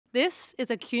This is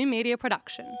a Q Media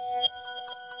production.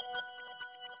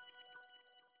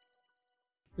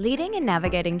 Leading and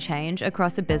navigating change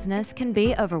across a business can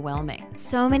be overwhelming.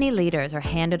 So many leaders are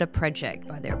handed a project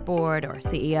by their board or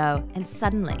CEO, and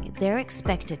suddenly they're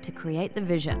expected to create the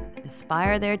vision,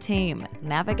 inspire their team,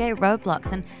 navigate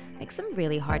roadblocks, and make some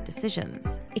really hard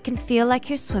decisions. It can feel like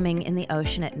you're swimming in the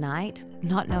ocean at night,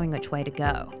 not knowing which way to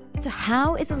go. So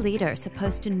how is a leader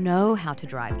supposed to know how to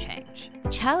drive change? The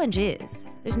challenge is,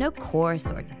 there's no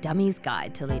course or dummy's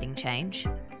guide to leading change.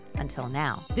 Until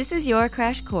now. This is your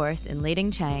crash course in leading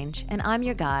change, and I'm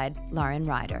your guide, Lauren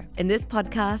Ryder. In this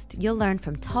podcast, you'll learn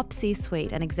from top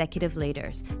C-suite and executive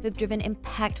leaders who've driven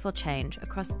impactful change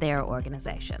across their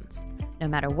organizations. No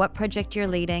matter what project you're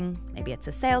leading, maybe it's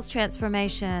a sales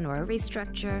transformation or a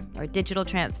restructure or a digital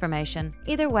transformation,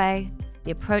 either way,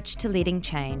 the approach to leading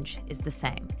change is the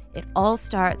same. It all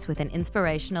starts with an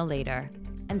inspirational leader,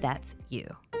 and that's you.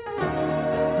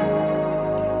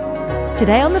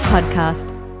 Today on the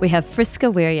podcast, we have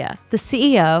Friska Wirya, the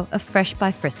CEO of Fresh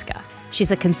by Friska. She's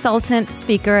a consultant,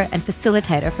 speaker, and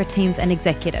facilitator for teams and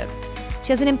executives.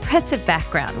 She has an impressive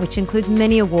background, which includes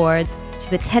many awards.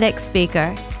 She's a TedX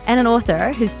speaker and an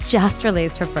author who's just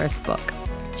released her first book.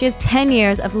 She has 10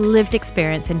 years of lived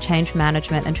experience in change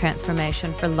management and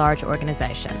transformation for large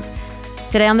organizations.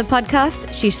 Today on the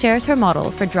podcast, she shares her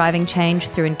model for driving change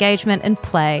through engagement and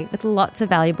play with lots of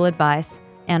valuable advice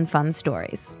and fun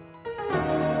stories.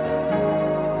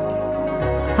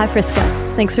 Hi, Friska.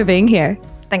 Thanks for being here.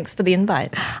 Thanks for the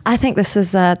invite. I think this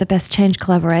is the best change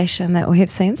collaboration that we have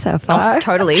seen so far. Oh,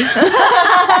 totally.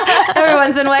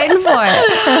 Everyone's been waiting for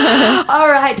it. All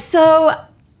right. So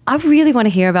I really want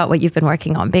to hear about what you've been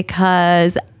working on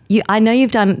because I know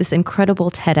you've done this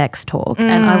incredible TEDx talk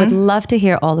and I would love to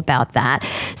hear all about that.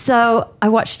 So I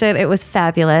watched it. It was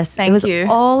fabulous. Thank you. It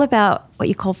was all about what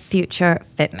you call future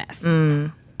fitness.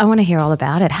 I want to hear all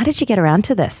about it. How did you get around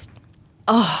to this?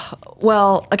 Oh,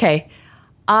 well, okay.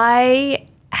 I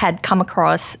had come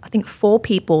across, I think, 4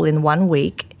 people in 1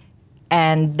 week,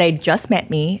 and they'd just met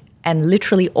me, and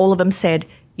literally all of them said,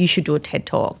 you should do a TED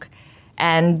Talk.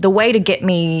 And the way to get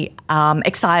me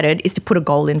excited is to put a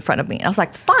goal in front of me. And I was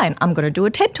like, fine, I'm going to do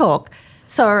a TED Talk.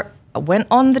 So I went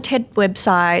on the TED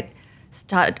website,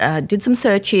 did some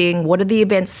searching, what are the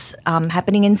events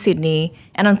happening in Sydney,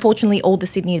 and unfortunately all the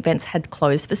Sydney events had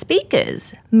closed for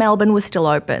speakers. Melbourne was still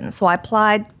open, so I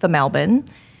applied for Melbourne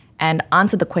and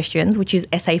answered the questions, which is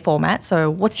essay format. So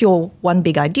what's your one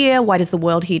big idea? Why does the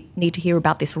world need to hear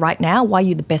about this right now? Why are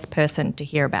you the best person to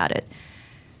hear about it?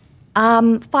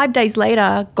 5 days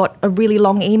later, got a really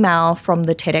long email from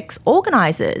the TEDx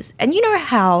organisers. And you know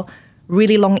how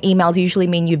really long emails usually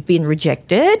mean you've been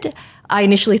rejected? I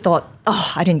initially thought,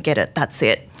 oh, I didn't get it, that's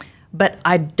it. But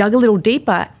I dug a little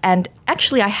deeper and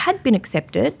actually I had been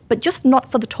accepted, but just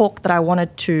not for the talk that I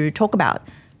wanted to talk about.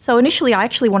 So initially I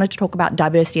actually wanted to talk about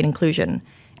diversity and inclusion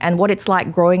and what it's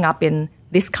like growing up in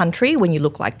this country when you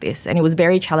look like this. And it was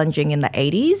very challenging in the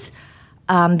 80s.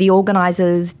 The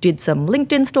organisers did some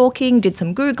LinkedIn stalking, did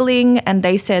some Googling, and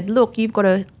they said, look, you've got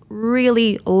a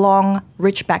really long,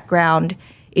 rich background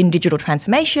in digital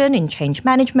transformation, in change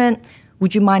management.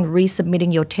 Would you mind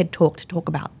resubmitting your TED Talk to talk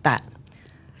about that?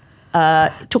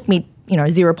 Took me,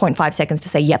 0.5 seconds to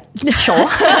say, yep, sure.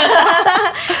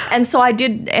 And so I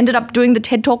ended up doing the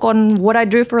TED Talk on what I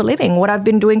do for a living, what I've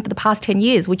been doing for the past 10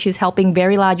 years, which is helping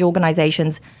very large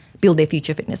organizations build their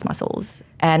future fitness muscles.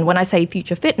 And when I say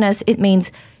future fitness, it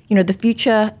means, the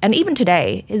future, and even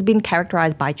today, has been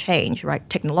characterized by change, right?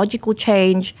 Technological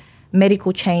change,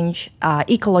 medical change,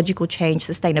 ecological change,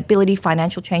 sustainability,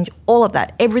 financial change, all of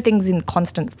that. Everything's in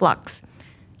constant flux.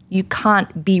 You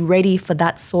can't be ready for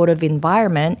that sort of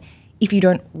environment if you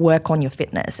don't work on your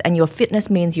fitness. And your fitness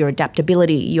means your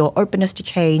adaptability, your openness to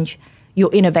change, your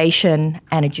innovation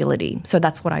and agility. So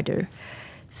that's what I do.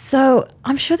 So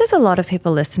I'm sure there's a lot of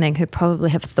people listening who probably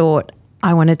have thought,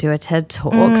 I want to do a TED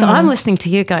Talk. So I'm listening to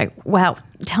you going, wow,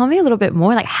 tell me a little bit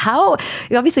more. Like how,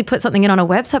 you obviously put something in on a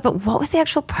website, but what was the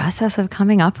actual process of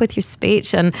coming up with your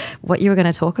speech and what you were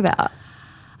going to talk about?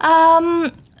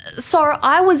 So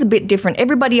I was a bit different.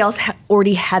 Everybody else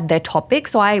already had their topic,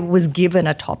 so I was given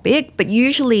a topic, but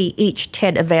usually each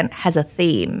TED event has a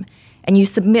theme and you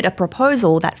submit a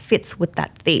proposal that fits with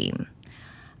that theme.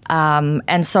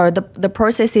 And so the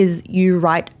process is you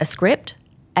write a script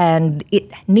and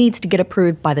it needs to get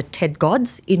approved by the TED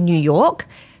gods in New York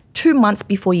 2 months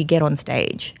before you get on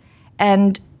stage.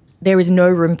 And there is no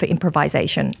room for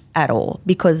improvisation at all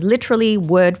because literally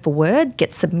word for word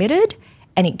gets submitted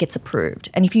and it gets approved.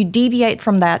 And if you deviate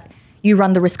from that, you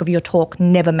run the risk of your talk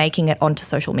never making it onto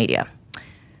social media.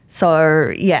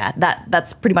 So yeah,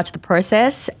 that's pretty much the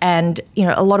process. And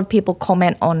a lot of people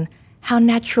comment on how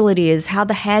natural it is, how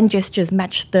the hand gestures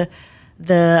match the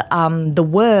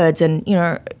words, and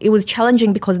it was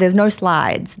challenging because there's no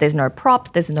slides, there's no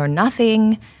props, there's no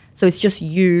nothing. So it's just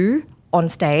you on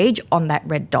stage on that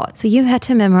red dot. So you had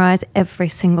to memorize every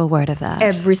single word of that.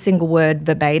 Every single word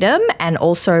verbatim, and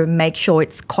also make sure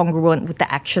it's congruent with the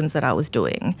actions that I was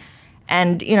doing.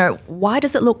 And, why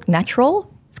does it look natural?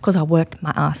 It's because I worked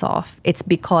my ass off. It's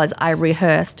because I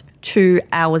rehearsed 2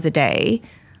 hours a day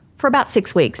for about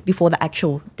 6 weeks before the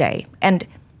actual day. And,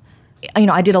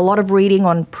 I did a lot of reading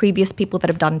on previous people that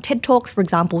have done TED Talks, for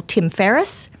example, Tim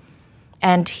Ferriss,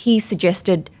 and he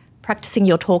suggested practicing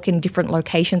your talk in different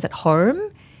locations at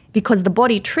home because the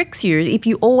body tricks you. If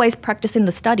you always practice in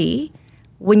the study,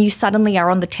 when you suddenly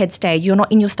are on the TED stage, you're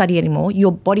not in your study anymore.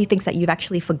 Your body thinks that you've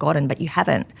actually forgotten, but you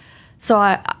haven't. So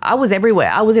I was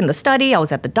everywhere. I was in the study, I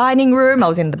was at the dining room, I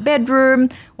was in the bedroom,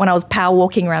 when I was power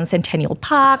walking around Centennial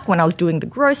Park, when I was doing the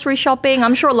grocery shopping.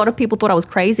 I'm sure a lot of people thought I was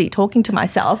crazy talking to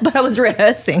myself, but I was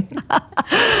rehearsing.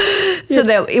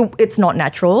 So it's not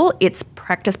natural. It's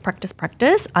practice, practice,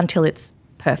 practice until it's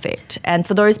perfect. And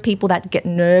for those people that get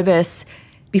nervous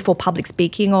before public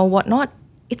speaking or whatnot,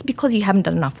 it's because you haven't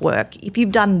done enough work. If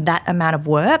you've done that amount of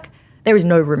work, there is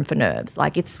no room for nerves.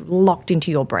 Like, it's locked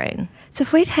into your brain. So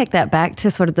if we take that back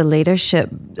to sort of the leadership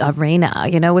arena,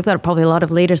 we've got probably a lot of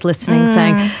leaders listening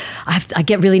saying, I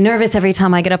get really nervous every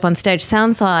time I get up on stage.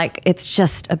 Sounds like it's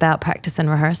just about practice and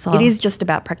rehearsal. It is just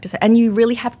about practice. And you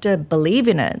really have to believe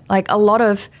in it. Like, a lot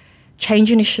of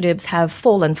change initiatives have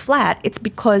fallen flat. It's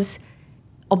because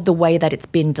of the way that it's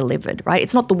been delivered, right?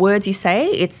 It's not the words you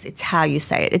say, it's how you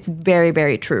say it. It's very,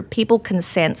 very true. People can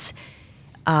sense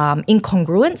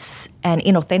incongruence and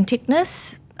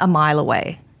inauthenticness a mile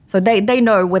away. So they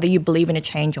know whether you believe in a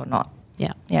change or not.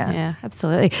 Yeah,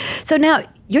 absolutely. So now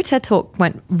your TED Talk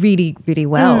went really, really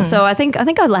well. So I think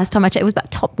last time I checked, it was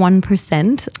about top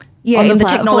 1%. Yeah, on in the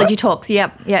technology talks.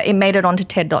 Yeah, it made it onto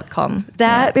TED.com.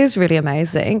 That is really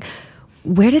amazing.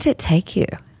 Where did it take you?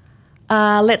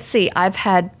 Let's see. I've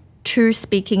had 2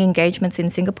 speaking engagements in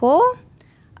Singapore,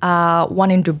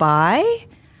 1 in Dubai.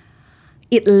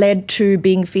 It led to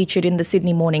being featured in the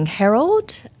Sydney Morning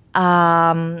Herald.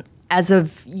 As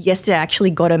of yesterday, I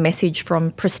actually got a message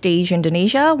from Prestige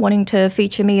Indonesia wanting to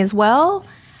feature me as well.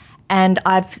 And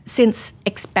I've since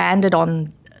expanded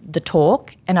on the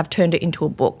talk and I've turned it into a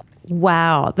book.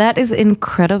 Wow, that is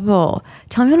incredible.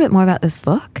 Tell me a little bit more about this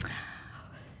book.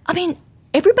 I mean,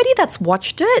 everybody that's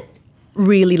watched it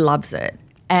really loves it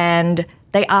and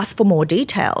they ask for more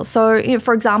details. So,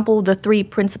 for example, the 3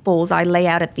 principles I lay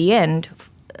out at the end,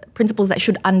 principles that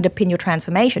should underpin your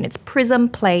transformation. It's prism,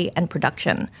 play, and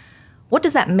production. What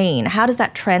does that mean? How does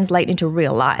that translate into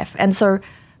real life? And so,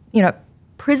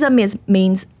 prism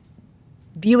means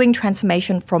viewing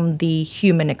transformation from the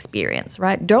human experience,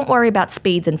 right? Don't worry about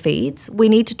speeds and feeds. We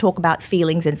need to talk about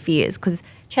feelings and fears because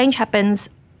change happens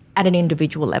at an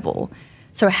individual level.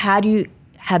 So how do you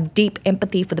have deep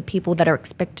empathy for the people that are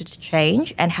expected to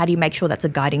change, and how do you make sure that's a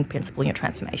guiding principle in your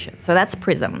transformation? So that's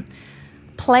prism.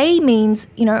 Play means,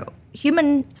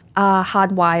 humans are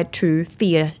hardwired to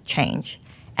fear change,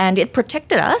 and it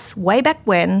protected us way back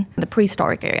when, the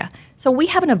prehistoric era. So we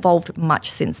haven't evolved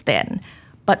much since then.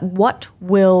 But what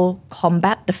will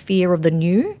combat the fear of the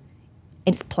new?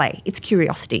 It's play, it's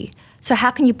curiosity. So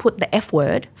how can you put the F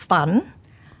word, fun,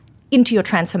 into your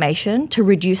transformation to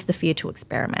reduce the fear to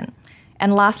experiment?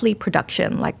 And lastly,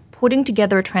 production, like putting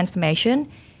together a transformation.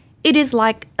 It is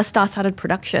like a star-studded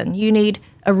production. You need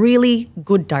a really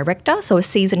good director, so a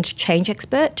seasoned change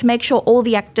expert, to make sure all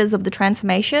the actors of the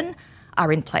transformation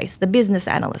are in place. The business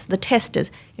analysts, the testers,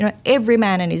 every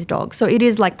man and his dog. So it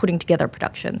is like putting together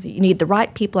productions. You need the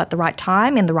right people at the right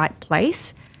time in the right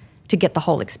place to get the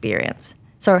whole experience.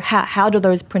 So how do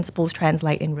those principles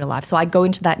translate in real life? So I go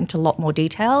into that into a lot more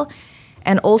detail.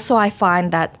 And also I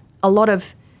find that a lot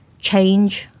of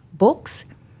change books,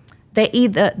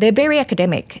 they're very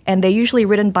academic and they're usually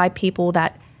written by people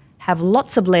that have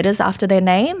lots of letters after their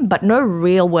name, but no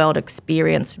real world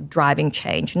experience driving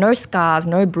change, no scars,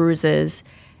 no bruises.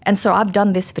 And so I've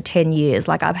done this for 10 years.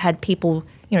 Like, I've had people,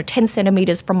 10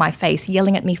 centimeters from my face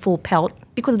yelling at me full pelt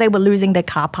because they were losing their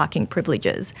car parking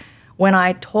privileges. When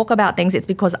I talk about things, it's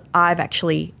because I've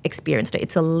actually experienced it.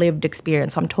 It's a lived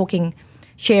experience. So I'm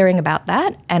sharing about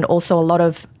that, and also a lot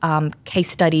of case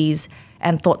studies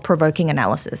and thought-provoking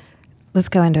analysis. Let's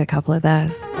go into a couple of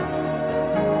those.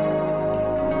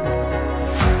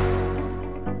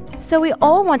 So we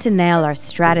all want to nail our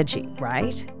strategy,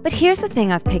 right? But here's the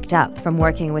thing I've picked up from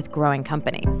working with growing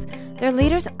companies. Their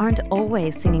leaders aren't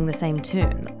always singing the same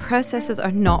tune. Processes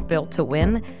are not built to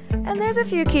win, and there's a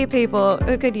few key people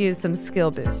who could use some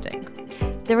skill boosting.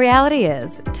 The reality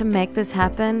is, to make this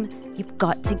happen, you've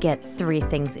got to get three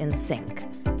things in sync: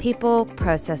 people,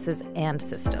 processes, and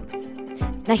systems.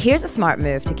 Now here's a smart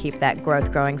move to keep that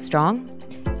growth growing strong.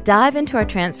 Dive into our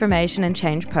transformation and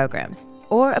change programs,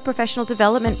 or a professional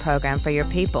development program for your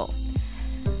people.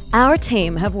 Our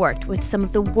team have worked with some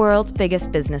of the world's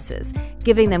biggest businesses,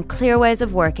 giving them clear ways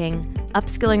of working,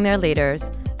 upskilling their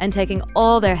leaders, and taking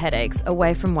all their headaches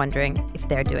away from wondering if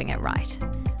they're doing it right.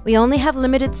 We only have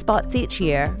limited spots each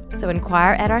year, so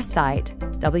inquire at our site,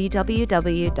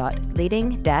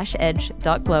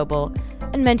 www.leading-edge.global,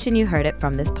 and mention you heard it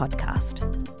from this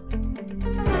podcast.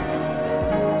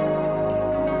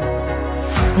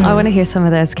 I want to hear some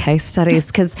of those case studies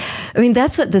because,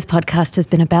 that's what this podcast has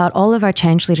been about. All of our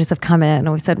change leaders have come in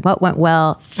and we've said what went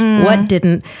well, what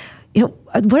didn't.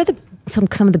 What are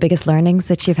some of the biggest learnings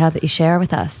that you've had that you share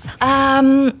with us?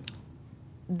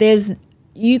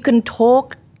 You can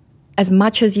talk as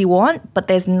much as you want, but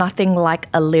there's nothing like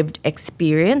a lived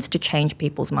experience to change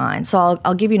people's minds. So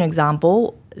I'll give you an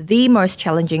example. The most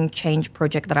challenging change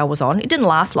project that I was on, it didn't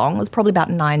last long. It was probably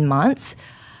about 9 months.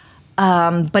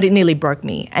 But it nearly broke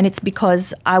me. And it's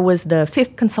because I was the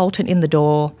 5th consultant in the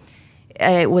door.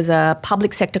 It was a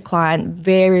public sector client,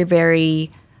 very,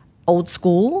 very old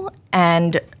school.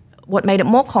 And what made it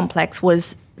more complex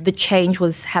was the change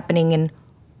was happening in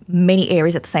many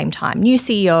areas at the same time. New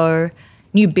CEO,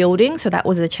 new building, so that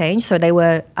was the change. So they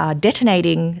were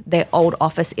detonating their old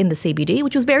office in the CBD,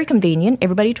 which was very convenient.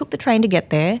 Everybody took the train to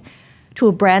get there, to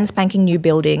a brand spanking new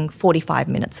building 45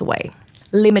 minutes away.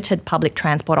 Limited public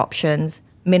transport options,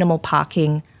 minimal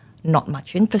parking, not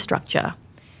much infrastructure.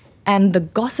 And the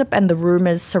gossip and the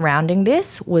rumors surrounding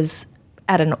this was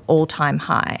at an all-time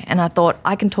high. And I thought,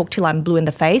 I can talk till I'm blue in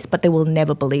the face, but they will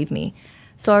never believe me.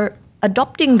 So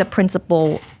adopting the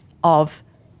principle of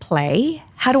play,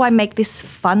 how do I make this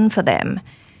fun for them?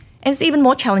 And it's even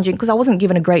more challenging because I wasn't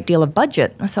given a great deal of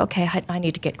budget. I said, okay, I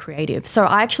need to get creative. So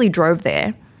I actually drove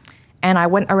there. And I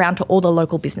went around to all the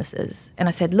local businesses and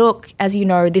I said, look, as you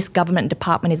know, this government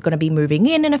department is going to be moving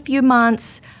in a few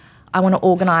months. I want to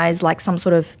organize like some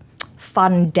sort of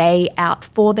fun day out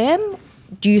for them.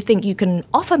 Do you think you can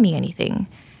offer me anything?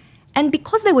 And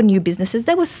because they were new businesses,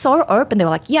 they were so open. They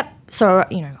were like, yep. So,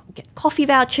 get coffee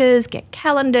vouchers, get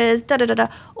calendars,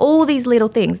 all these little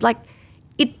things. Like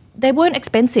they weren't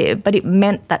expensive, but it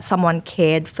meant that someone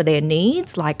cared for their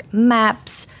needs, like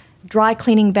maps, dry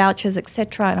cleaning vouchers,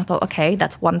 etc. And I thought, okay,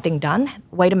 that's one thing done.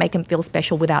 Way to make them feel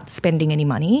special without spending any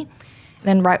money. And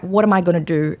then, right, what am I going to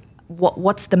do?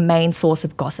 What's the main source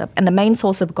of gossip? And the main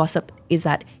source of gossip is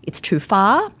that it's too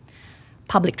far,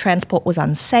 public transport was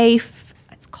unsafe,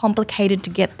 it's complicated to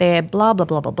get there, blah, blah,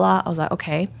 blah, blah, blah. I was like,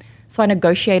 okay. So I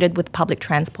negotiated with Public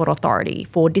Transport Authority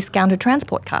for discounted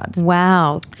transport cards.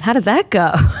 Wow. How did that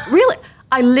go? Really?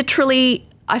 I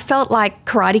felt like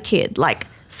Karate Kid, like,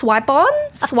 swipe on,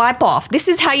 swipe off. This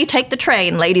is how you take the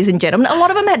train, ladies and gentlemen. A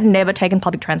lot of them had never taken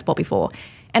public transport before.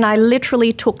 And I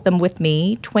literally took them with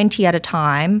me 20 at a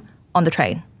time on the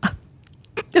train.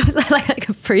 like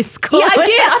a preschool. Yeah, I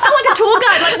did. I felt like a tour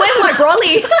guide. Like, where's my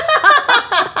brolly?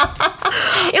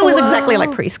 It was exactly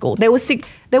like preschool. They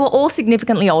were all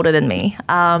significantly older than me.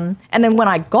 And then when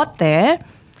I got there,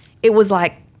 it was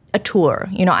like a tour.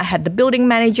 I had the building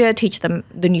manager teach them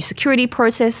the new security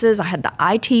processes. I had the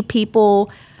IT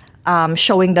people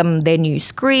showing them their new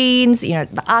screens.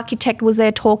 The architect was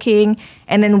there talking.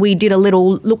 And then we did a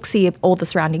little look-see of all the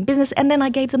surrounding business. And then I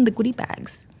gave them the goodie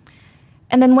bags.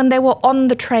 And then when they were on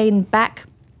the train back,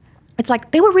 it's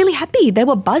like they were really happy. They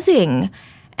were buzzing.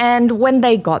 And when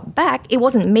they got back, it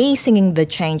wasn't me singing the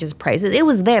changes praises. It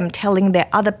was them telling their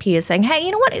other peers saying, hey,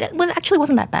 you know what? It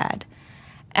wasn't that bad.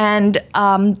 And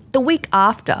the week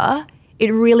after,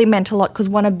 it really meant a lot because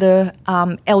one of the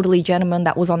elderly gentlemen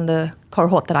that was on the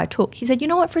cohort that I took, he said, you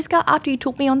know what, Friska, after you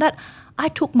took me on that, I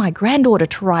took my granddaughter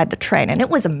to ride the train and it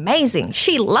was amazing.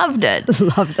 She loved it.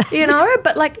 Love that.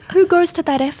 But like who goes to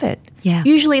that effort? Yeah.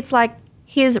 Usually it's like,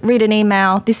 read an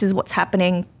email, this is what's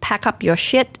happening, pack up your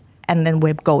shit, and then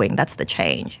we're going. That's the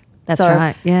change. That's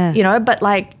right, yeah. But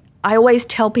like I always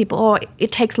tell people,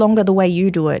 it takes longer the way you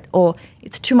do it, or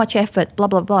it's too much effort, blah,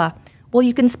 blah, blah. Well,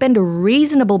 you can spend a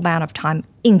reasonable amount of time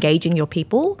engaging your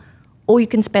people, or you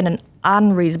can spend an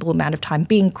unreasonable amount of time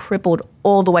being crippled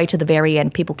all the way to the very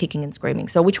end, people kicking and screaming.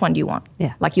 So which one do you want?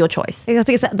 Yeah. Like your choice. I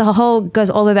think the whole goes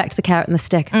all the way back to the carrot and the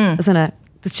stick, isn't it?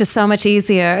 It's just so much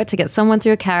easier to get someone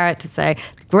through a carrot to say,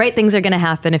 great things are going to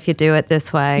happen if you do it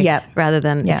this way, rather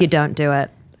than if you don't do it,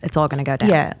 it's all going to go down.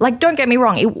 Yeah, like don't get me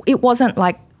wrong, it wasn't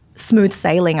like smooth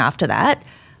sailing after that,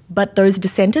 but those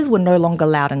dissenters were no longer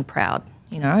loud and proud,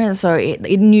 and so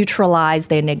it neutralized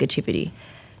their negativity.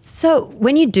 So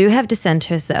when you do have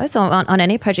dissenters, though, so on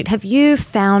any project, have you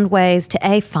found ways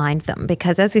to find them?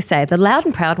 Because as we say, the loud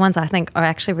and proud ones, I think, are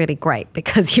actually really great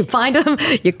because you find them,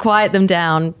 you quiet them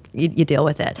down, you deal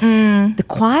with it. The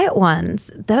quiet ones,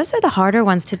 those are the harder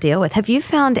ones to deal with. Have you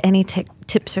found any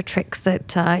tips or tricks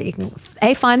that you can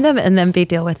find them and then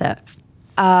deal with it?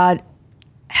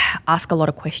 Ask a lot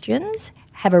of questions.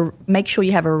 Make sure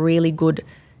you have a really good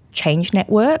change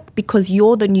network, because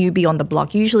you're the newbie on the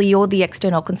block. Usually you're the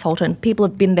external consultant. People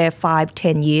have been there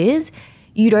 5-10 years.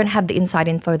 You don't have the inside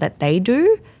info that they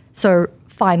do. So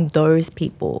find those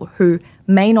people who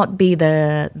may not be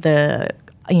the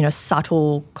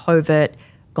subtle, covert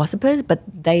gossipers, but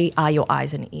they are your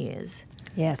eyes and ears.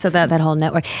 Yeah, so that whole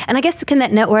network. And I guess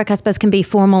that network, I suppose, can be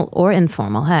formal or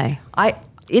informal, hey?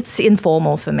 It's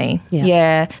informal for me.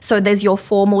 Yeah. So there's your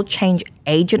formal change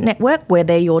agent network where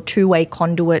they're your two-way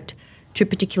conduit to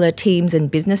particular teams and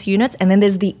business units. And then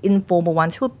there's the informal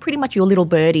ones who are pretty much your little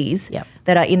birdies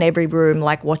that are in every room,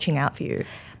 like watching out for you.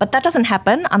 But that doesn't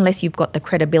happen unless you've got the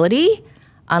credibility,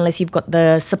 unless you've got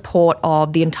the support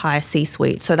of the entire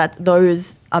C-suite. So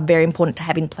those are very important to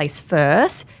have in place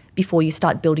first before you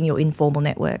start building your informal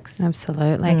networks.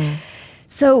 Absolutely.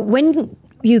 So when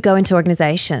you go into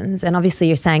organizations, and obviously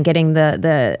you're saying getting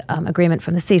the agreement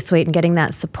from the C-suite and getting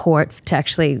that support to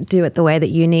actually do it the way that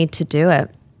you need to do it.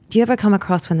 Do you ever come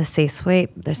across when the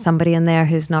C-suite, there's somebody in there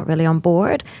who's not really on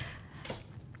board?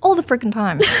 All the freaking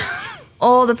time.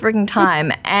 All the freaking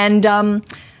time. And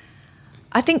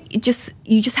I think you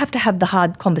just have to have the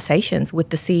hard conversations with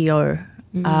the CEO.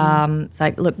 It's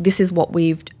like, look, this is what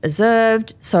we've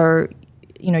observed. So,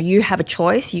 you have a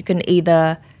choice. You can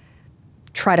either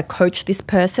try to coach this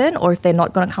person, or if they're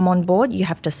not going to come on board, you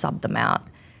have to sub them out,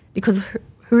 because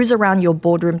who's around your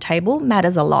boardroom table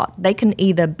matters a lot. They can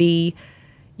either be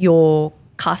your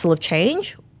castle of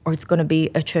change, or it's going to be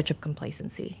a church of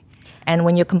complacency. And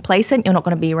when you're complacent, you're not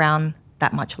going to be around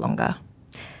that much longer.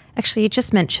 Actually, you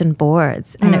just mentioned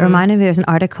boards, and it reminded me, there's an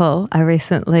article I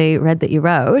recently read that you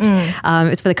wrote.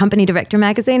 It's for the Company Director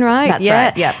magazine, right? That's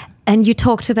right, yeah. And you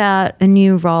talked about a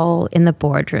new role in the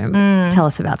boardroom. Tell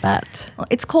us about that. Well,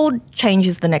 it's called Change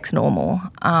is the Next Normal.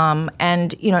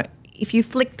 And, if you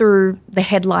flick through the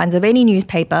headlines of any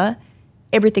newspaper,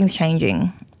 everything's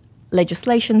changing.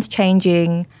 Legislation's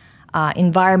changing,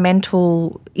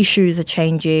 environmental issues are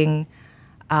changing,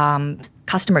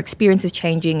 customer experience is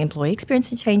changing, employee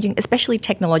experience is changing, especially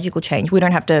technological change. We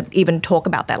don't have to even talk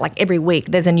about that. Like every week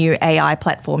there's a new AI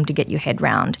platform to get your head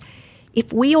round.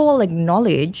 If we all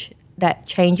acknowledge that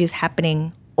change is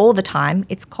happening all the time,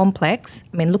 it's complex.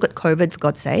 I mean, look at COVID, for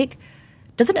God's sake.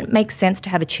 Doesn't it make sense to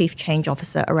have a chief change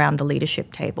officer around the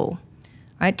leadership table?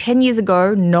 Right? 10 years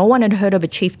ago, no one had heard of a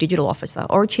chief digital officer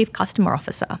or a chief customer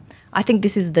officer. I think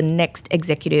this is the next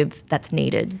executive that's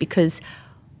needed, because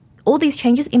all these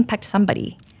changes impact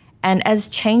somebody. And as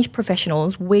change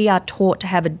professionals, we are taught to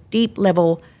have a deep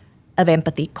level of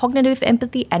empathy, cognitive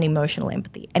empathy and emotional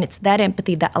empathy. And it's that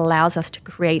empathy that allows us to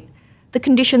create the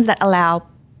conditions that allow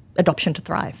adoption to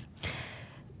thrive.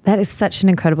 That is such an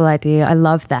incredible idea. I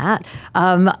love that.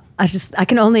 I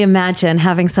can only imagine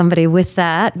having somebody with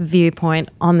that viewpoint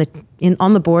on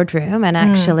the boardroom and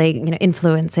actually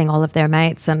influencing all of their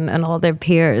mates and all their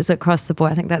peers across the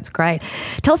board. I think that's great.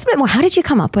 Tell us a bit more. How did you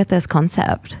come up with this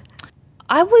concept?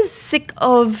 I was sick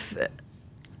of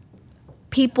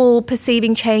people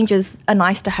perceiving change as a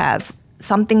nice to have,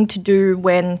 something to do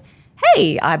when,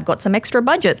 hey, I've got some extra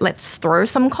budget, let's throw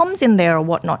some comms in there or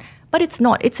whatnot. But it's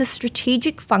not. It's a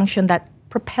strategic function that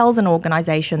propels an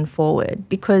organization forward,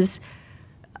 because,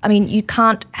 I mean, you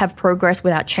can't have progress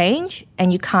without change,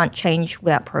 and you can't change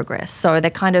without progress. So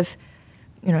they're kind of,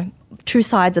 two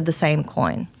sides of the same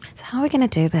coin. So how are we going to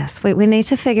do this? We need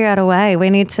to figure out a way.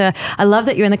 I love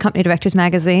that you're in the Company Directors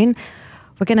magazine.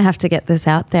 We're going to have to get this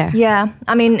out there. Yeah.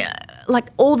 I mean, like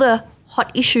all the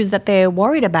hot issues that they're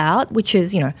worried about, which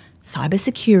is,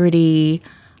 cybersecurity,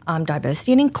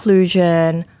 diversity and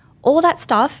inclusion, all that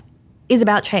stuff is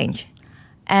about change.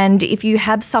 And if you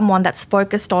have someone that's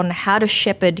focused on how to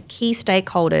shepherd key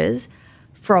stakeholders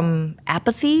from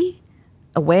apathy,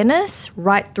 awareness,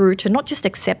 right through to not just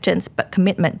acceptance, but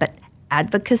commitment, but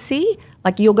advocacy,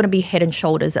 like you're going to be head and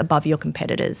shoulders above your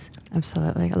competitors.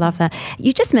 Absolutely. I love that.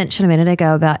 You just mentioned a minute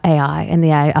ago about AI and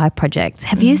the AI projects.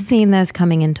 Have you seen those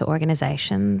coming into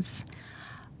organizations?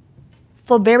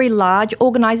 For very large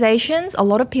organizations, a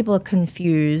lot of people are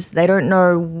confused. They don't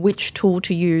know which tool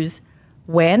to use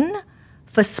when.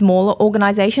 For smaller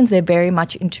organizations, they're very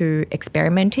much into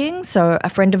experimenting. So a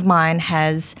friend of mine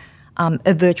has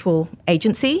a virtual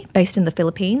agency based in the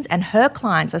Philippines, and her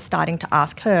clients are starting to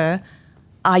ask her,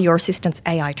 are your assistants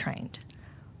AI trained?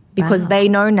 Because they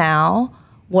know now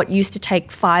what used to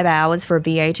take 5 hours for a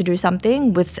VA to do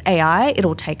something, with AI,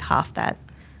 it'll take half that.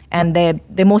 And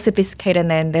they're more sophisticated,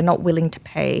 and then they're not willing to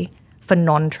pay for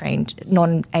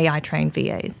non-AI trained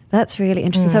VAs. That's really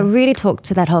interesting. So really talk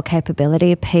to that whole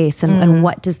capability piece and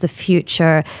what does the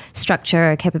future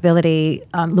structure, capability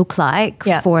look like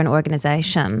for an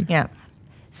organization? Yeah.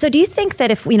 So do you think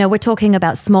that if, we're talking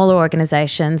about smaller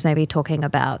organizations, maybe talking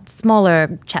about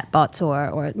smaller chatbots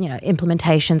or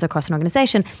implementations across an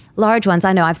organization, large ones,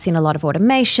 I know I've seen a lot of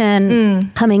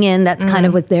automation coming in. That's kind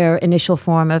of was their initial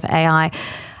form of AI.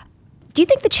 Do you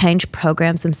think the change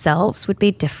programs themselves would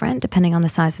be different depending on the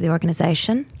size of the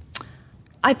organization?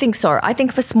 I think so. I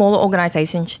think for smaller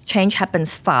organizations, change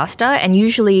happens faster, and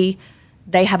usually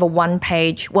they have a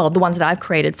one-page, well, the ones that I've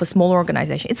created for smaller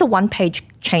organizations, it's a one-page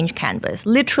change canvas,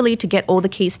 literally to get all the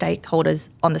key stakeholders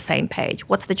on the same page.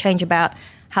 What's the change about?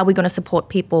 How are we going to support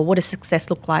people? What does success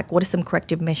look like? What are some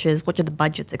corrective measures? What are the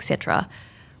budgets, etc.?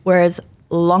 Whereas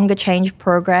longer change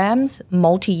programs,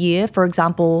 multi-year, for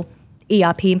example,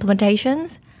 ERP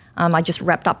implementations. I just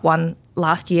wrapped up one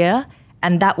last year,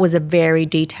 and that was a very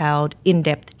detailed,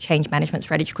 in-depth change management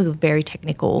strategy because it was very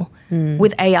technical.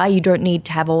 With AI, you don't need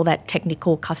to have all that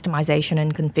technical customization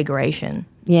and configuration.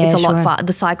 Yeah, it's a sure. lot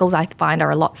the cycles I find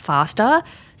are a lot faster.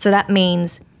 So that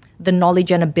means the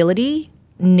knowledge and ability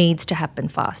needs to happen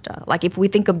faster. Like if we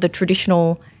think of the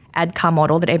traditional ADKAR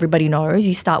model that everybody knows,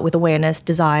 you start with awareness,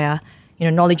 desire,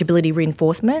 knowledge, ability,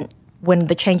 reinforcement. When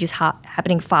the change is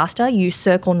happening faster, you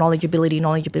circle knowledge, ability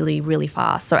really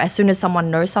fast. So as soon as someone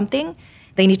knows something,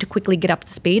 they need to quickly get up to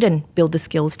speed and build the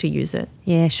skills to use it.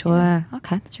 Yeah, sure. Yeah.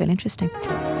 Okay, that's really interesting.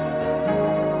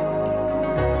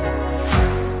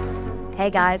 Hey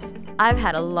guys, I've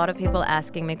had a lot of people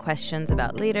asking me questions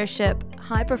about leadership,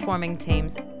 high-performing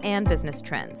teams, and business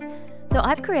trends. So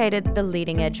I've created the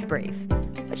Leading Edge Brief,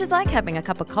 which is like having a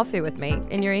cup of coffee with me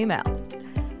in your email.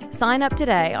 Sign up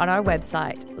today on our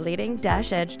website,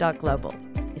 leading-edge.global.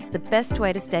 It's the best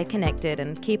way to stay connected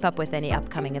and keep up with any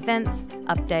upcoming events,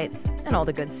 updates, and all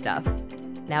the good stuff.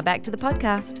 Now back to the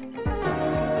podcast.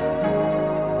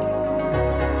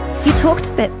 You talked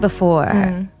a bit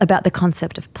before about the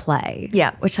concept of play,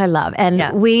 which I love.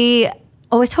 And we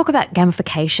always talk about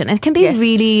gamification, and it can be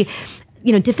really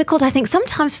difficult, I think,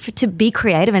 sometimes to be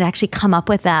creative and actually come up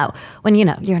with that when,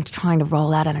 you're trying to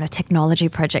roll out, a technology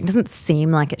project. It doesn't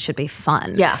seem like it should be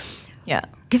fun. Yeah.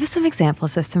 Give us some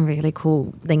examples of some really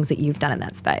cool things that you've done in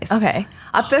that space. Okay.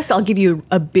 First, I'll give you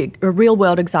a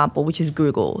real-world example, which is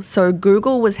Google. So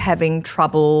Google was having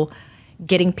trouble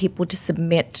getting people to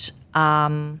submit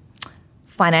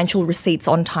financial receipts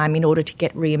on time in order to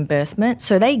get reimbursement.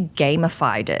 So they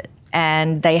gamified it.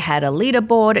 And they had a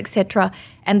leaderboard, etc.,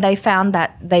 and they found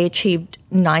that they achieved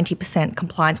 90%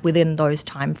 compliance within those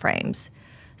timeframes.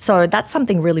 So that's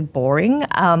something really boring.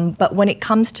 But when it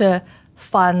comes to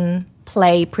fun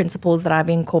play principles that I've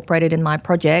incorporated in my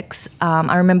projects,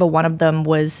 I remember one of them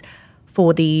was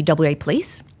for the WA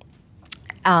Police.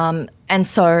 And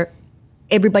so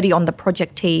everybody on the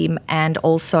project team and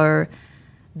also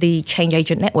the Change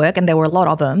Agent Network, and there were a lot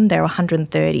of them, there were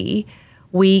 130,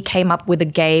 we came up with a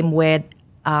game where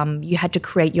you had to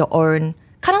create your own,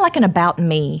 kind of like an about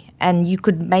me, and you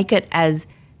could make it as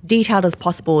detailed as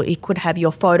possible. It could have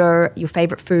your photo, your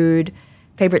favorite food,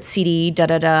 favorite city,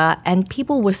 and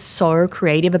people were so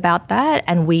creative about that,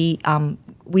 and we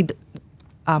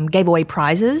gave away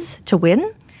prizes to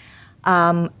win.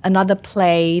 Another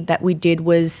play that we did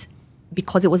was,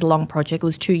 because it was a long project, it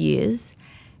was 2 years,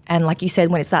 and like you said,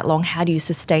 when it's that long, how do you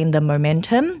sustain the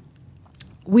momentum?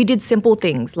 We did simple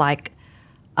things like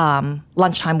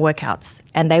lunchtime workouts,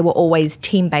 and they were always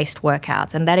team-based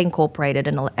workouts, and that incorporated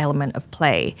an element of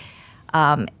play.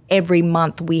 Every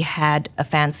month we had a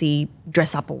fancy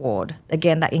dress-up award.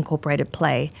 Again, that incorporated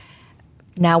play.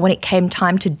 Now, when it came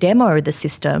time to demo the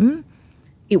system,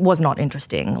 it was not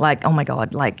interesting. Like, oh my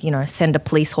God, send a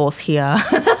police horse here,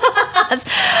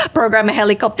 program a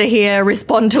helicopter here,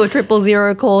 respond to a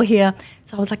 000 call here.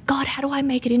 So I was like, God, how do I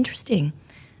make it interesting?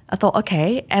 I thought,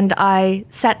 okay, and I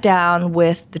sat down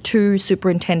with the 2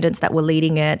 superintendents that were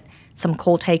leading it, some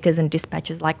call takers and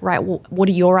dispatchers, like, right, well, what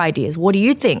are your ideas? What do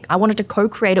you think? I wanted to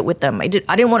co-create it with them. I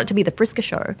didn't want it to be the Friska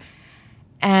show.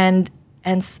 And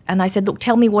I said, look,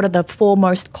 tell me what are the 4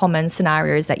 most common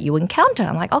scenarios that you encounter?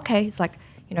 I'm like, okay, it's like,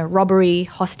 robbery,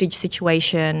 hostage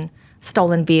situation,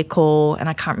 stolen vehicle, and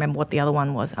I can't remember what the other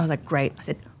one was. I was like, great. I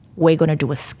said, we're going to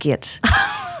do a skit.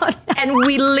 And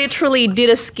we literally did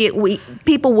a skit.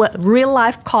 People were real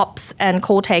life cops and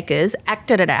call takers,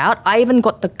 acted it out. I even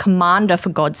got the commander, for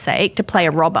God's sake, to play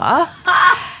a robber.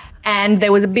 And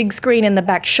there was a big screen in the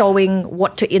back showing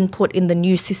what to input in the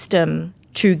new system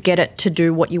to get it to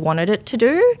do what you wanted it to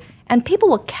do. And people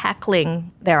were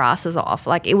cackling their asses off.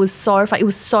 Like, it was so fun. It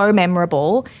was so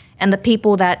memorable. And the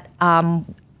people that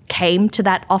came to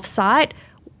that offsite,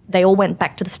 they all went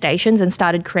back to the stations and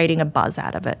started creating a buzz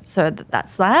out of it. So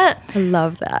that's that. I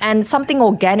love that. And something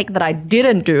organic that I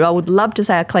didn't do, I would love to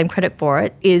say I claim credit for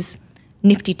it, is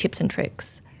nifty tips and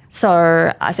tricks.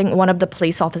 So I think one of the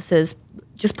police officers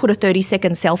just put a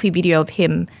 30-second selfie video of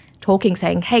him talking,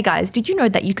 saying, hey guys, did you know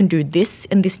that you can do this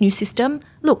in this new system?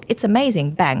 Look, it's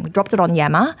amazing. Bang, dropped it on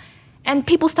Yammer. And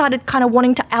people started kind of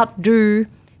wanting to outdo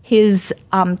his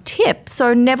tip.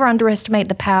 So never underestimate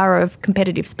the power of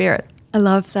competitive spirit. I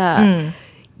love that.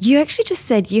 You actually just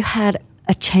said you had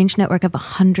a change network of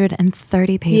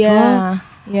 130 people. Yeah.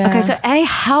 Okay, so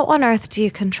how on earth do you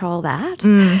control that?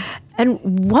 And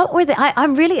what were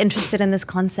I'm really interested in this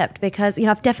concept because,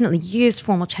 I've definitely used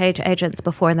formal change agents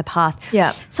before in the past.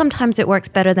 Yeah. Sometimes it works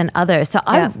better than others. So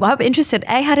I'm interested,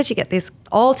 how did you get these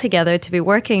all together to be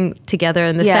working together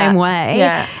in the same way?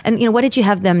 Yeah. And, what did you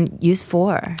have them used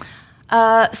for?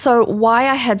 So why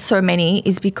I had so many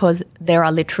is because there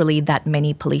are literally that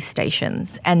many police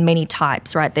stations and many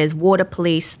types, right? There's water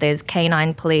police, there's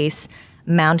canine police,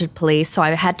 mounted police. So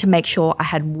I had to make sure I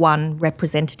had one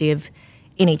representative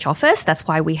in each office. That's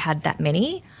why we had that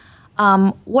many.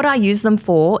 What I use them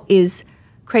for is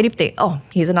creative thing. Oh,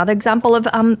 here's another example of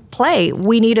play.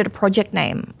 We needed a project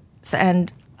name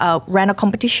and ran a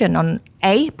competition on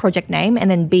A, project name, and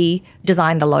then B,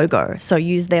 design the logo. So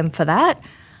use them for that.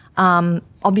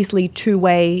 Obviously,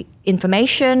 two-way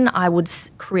information. I would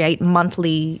create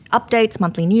monthly updates,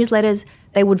 monthly newsletters.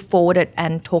 They would forward it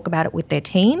and talk about it with their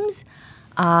teams.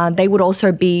 They would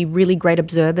also be really great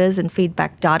observers and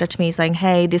feedback data to me saying,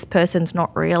 hey, this person's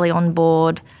not really on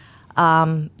board.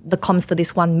 The comms for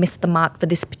this one missed the mark for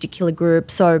this particular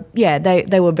group. So, yeah,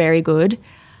 they were very good.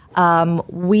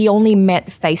 We only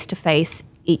met face-to-face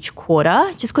each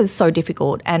quarter just because it's so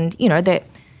difficult. And,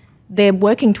 they're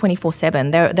working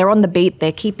 24/7. They're on the beat.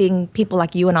 They're keeping people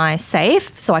like you and I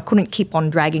safe. So I couldn't keep on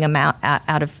dragging them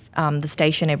out of the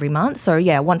station every month. So,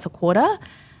 yeah, once a quarter.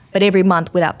 But every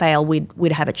month, without fail,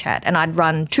 we'd have a chat. And I'd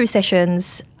run 2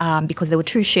 sessions because there were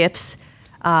 2 shifts,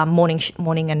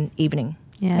 morning and evening.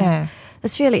 Yeah.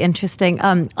 That's really interesting.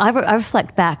 I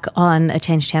reflect back on a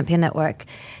Change Champion network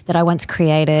that I once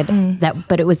created,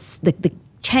 but it was the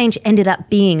change ended up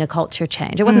being a culture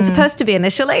change. It wasn't supposed to be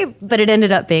initially, but it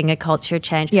ended up being a culture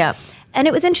change. Yeah. And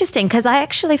it was interesting because I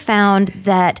actually found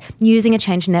that using a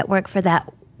change network for that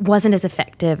wasn't as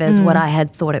effective as what I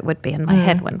had thought it would be in my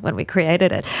head when we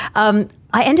created it.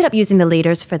 I ended up using the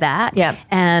leaders for that,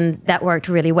 and that worked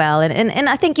really well. And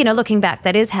I think, looking back,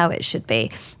 that is how it should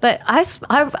be. But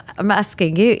I'm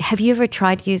asking you, have you ever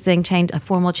tried using a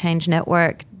formal change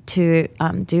network to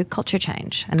do culture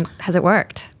change? And has it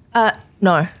worked?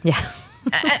 No. Yeah.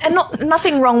 And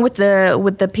nothing wrong with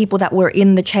the people that were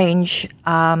in the change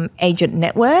agent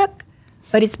network,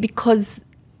 but it's because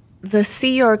the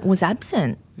CEO was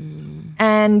absent.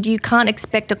 And you can't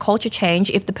expect a culture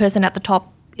change if the person at the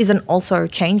top isn't also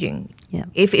changing. Yeah.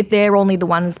 If they're only the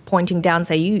ones pointing down,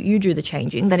 say you do the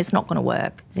changing, then it's not going to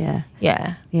work. Yeah.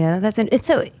 Yeah. Yeah. It's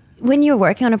so when you're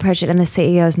working on a project and the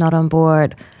CEO is not on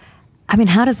board, I mean,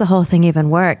 how does the whole thing even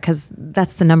work? Because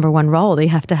that's the number one role. You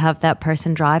have to have that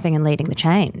person driving and leading the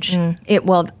change.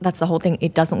 Well, that's the whole thing.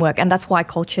 It doesn't work. And that's why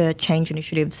culture change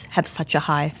initiatives have such a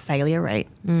high failure rate.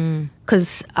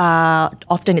 Because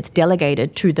often it's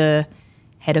delegated to the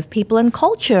head of people and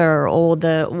culture or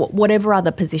the whatever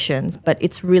other positions. But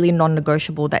it's really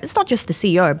non-negotiable that it's not just the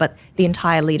CEO, but the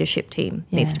entire leadership team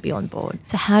needs to be on board.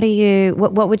 So how do you,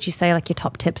 what would you say like your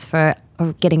top tips for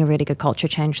getting a really good culture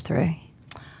change through?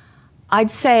 I'd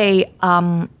say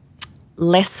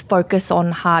less focus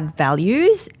on hard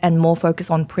values and more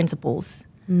focus on principles.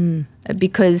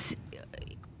 Because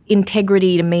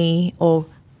integrity to me or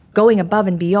going above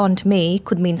and beyond to me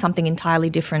could mean something entirely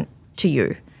different to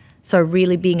you. So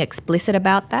really being explicit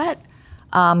about that.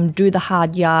 Do the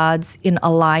hard yards in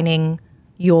aligning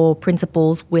your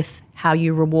principles with how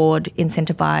you reward,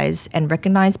 incentivize and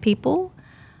recognize people.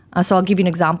 So I'll give you an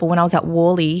example. When I was at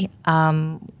Worley,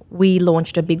 we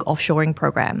launched a big offshoring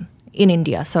program in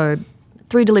India. So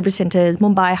 3 delivery centers,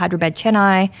 Mumbai, Hyderabad,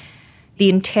 Chennai. The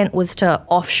intent was to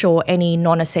offshore any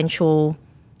non-essential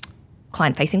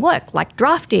client-facing work like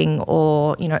drafting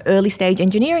or early-stage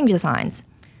engineering designs.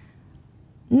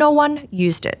 no one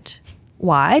used it.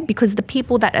 Why? Because the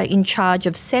people that are in charge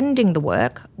of sending the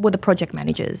work were the project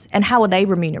managers. And how are they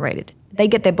remunerated? They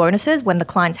get their bonuses when the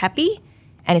client's happy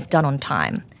and it's done on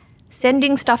time.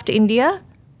 Sending stuff to India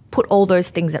put all those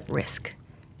things at risk.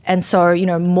 And so,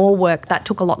 more work, that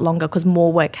took a lot longer because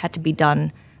more work had to be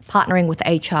done partnering with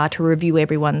HR to review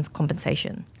everyone's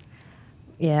compensation.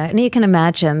 Yeah, and you can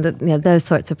imagine that those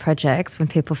sorts of projects, when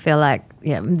people feel like,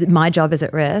 my job is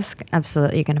at risk,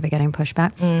 absolutely you're going to be getting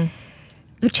pushback.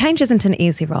 Change isn't an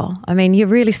easy role. I mean, you're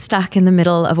really stuck in the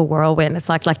middle of a whirlwind. It's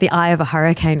like the eye of a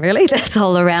hurricane, really, that's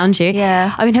all around you.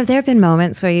 Yeah. I mean, have there been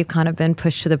moments where you've kind of been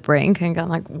pushed to the brink and gone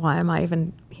like, why am I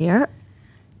even here?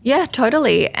 Yeah,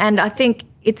 totally. And I think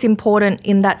it's important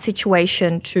in that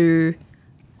situation to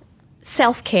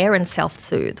self-care and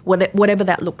self-soothe, whatever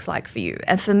that looks like for you.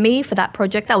 And for me, for that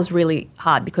project, that was really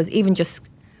hard because even just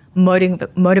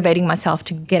motivating myself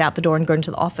to get out the door and go into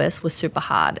the office was super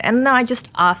hard. And then I just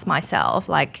asked myself,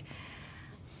 like,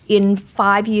 in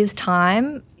 5 years'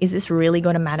 time, is this really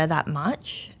going to matter that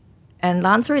much? And the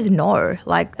answer is no.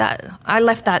 Like that, I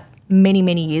left that many,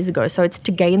 many years ago. So it's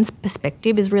to gain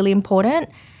perspective is really important,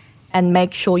 and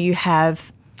make sure you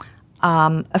have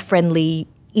a friendly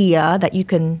ear that you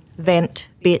can vent,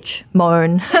 bitch,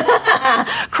 moan,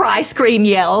 cry, scream,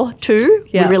 yell to.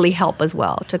 Would really help as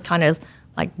well to kind of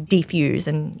like defuse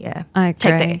and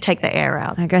take the air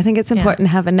out. I think it's important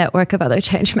to have a network of other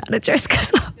change managers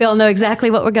because we all know exactly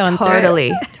what we're going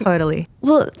through. Totally.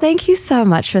 Well, thank you so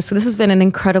much, Friska. This has been an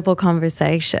incredible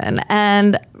conversation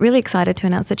and really excited to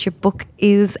announce that your book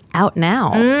is out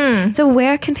now. So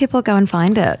where can people go and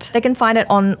find it? They can find it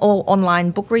on all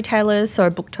online book retailers, so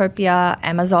Booktopia,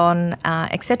 Amazon,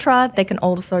 etc. They can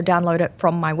also download it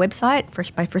from my website,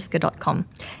 freshbyfriska.com.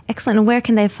 Excellent. And where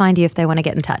can they find you if they want to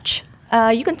get in touch?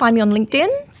 You can find me on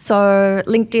LinkedIn, so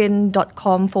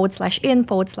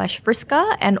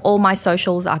linkedin.com/in/Friska, and all my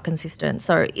socials are consistent.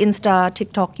 So Insta,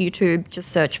 TikTok, YouTube, just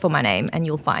search for my name and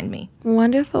you'll find me.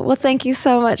 Wonderful. Well, thank you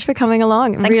so much for coming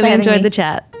along. Thanks really for having enjoyed me. the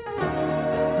chat.